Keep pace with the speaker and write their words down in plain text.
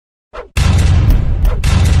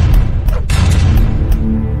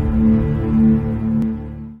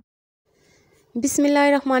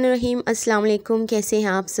बिस्मिल्लाहिर्रहमानिर्रहीम। अस्सलाम वालेकुम। कैसे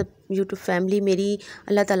हैं आप सब यूट्यूब फैमिली मेरी।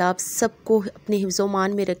 अल्लाह ताला आप सबको अपने हिफ्ज़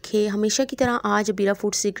मान में रखे। हमेशा की तरह आज अबीरा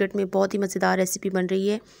फूड सीक्रेट में बहुत ही मज़ेदार रेसिपी बन रही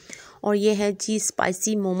है और ये है जी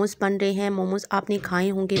स्पाइसी मोमोज़ बन रहे हैं। मोमोज़ आपने खाए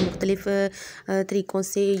होंगे मुख्तलिफ़ तरीक़ों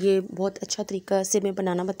से, ये बहुत अच्छा तरीक़ा से मैं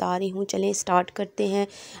बनाना बता रही हूँ। चलें स्टार्ट करते हैं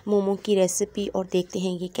मोमो की रेसिपी और देखते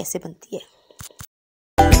हैं ये कैसे बनती है।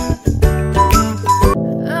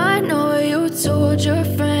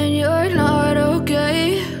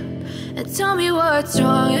 Tell me what's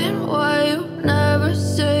wrong and why you never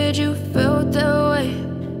said you felt that way.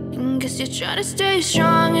 And guess you're trying to stay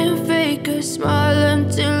strong and fake a smile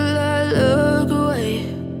until I look away.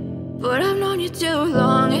 But I've known you too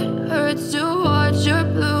long, it hurts to watch your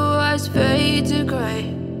blue eyes fade to grey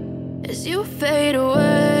as you fade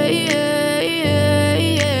away,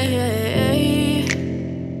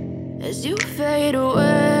 as you fade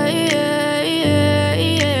away.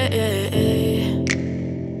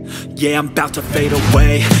 Yeah, I'm about to fade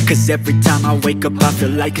away, cause every time I wake up I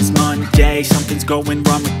feel like it's Monday. Something's going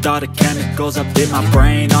wrong with all the chemicals up in my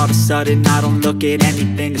brain. All of a sudden I don't look at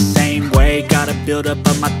anything the same way. Got a build up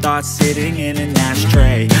of my thoughts sitting in an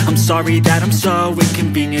ashtray. I'm sorry that I'm so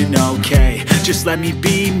inconvenient, okay. Just let me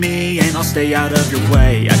be me and I'll stay out of your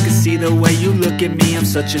way. I can see the way you look at me, I'm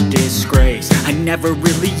such a disgrace. I never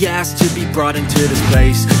really asked to be brought into this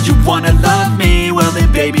place. You wanna love me? Well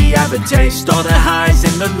then baby I have a taste. All the highs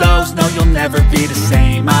and the lows, no, you'll never be the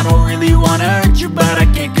same. I don't really wanna hurt you, but I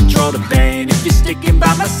can't control the pain. If you're sticking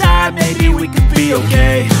by my side, maybe we could be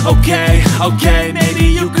okay. Okay, maybe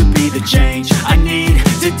you could be the change I need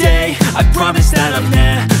today. I promise that I've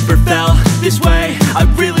never felt this way. I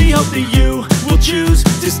really hope that you will choose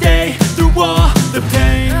to stay through all the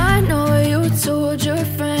pain. I know you told your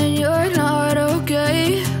friend you're not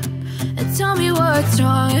okay, and tell me what's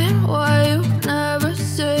wrong and why you never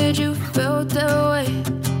said you felt that way.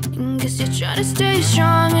 Guess you're trying to stay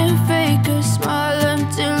strong and fake a smile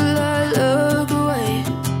until I look away.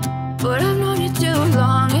 But I've known you too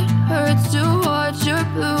long, it hurts to watch your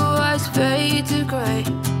blue eyes fade to grey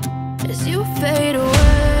as you fade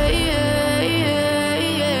away,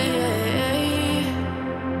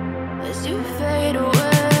 as you fade away,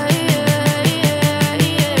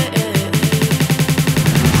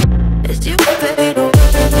 as you fade away.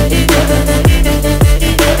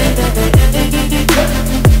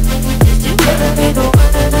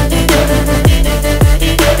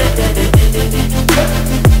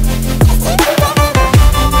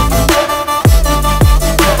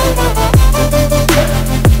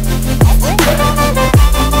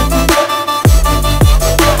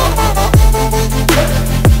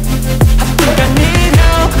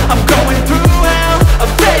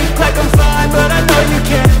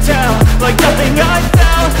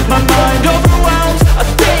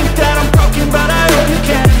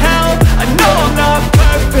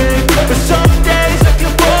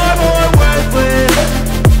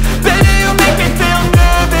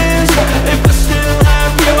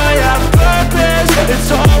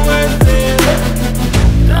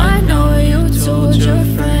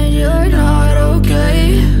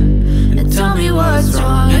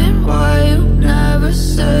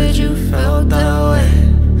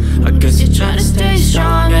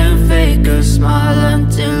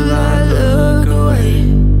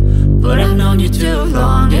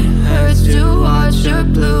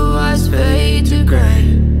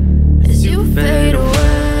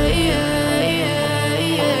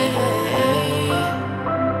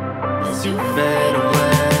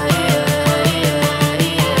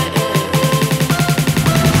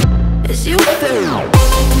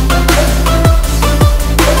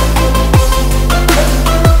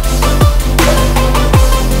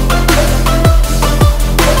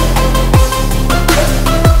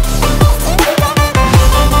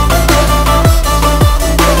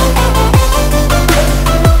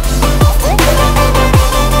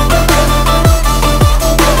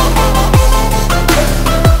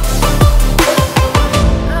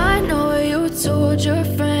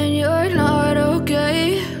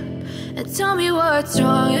 Tell me what's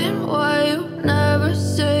wrong and why you never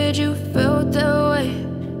said you felt that way.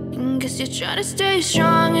 And guess you're trying to stay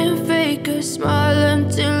strong and fake a smile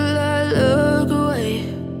until I look away.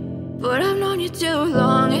 But I've known you too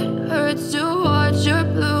long, it hurts to watch your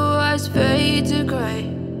blue eyes fade to grey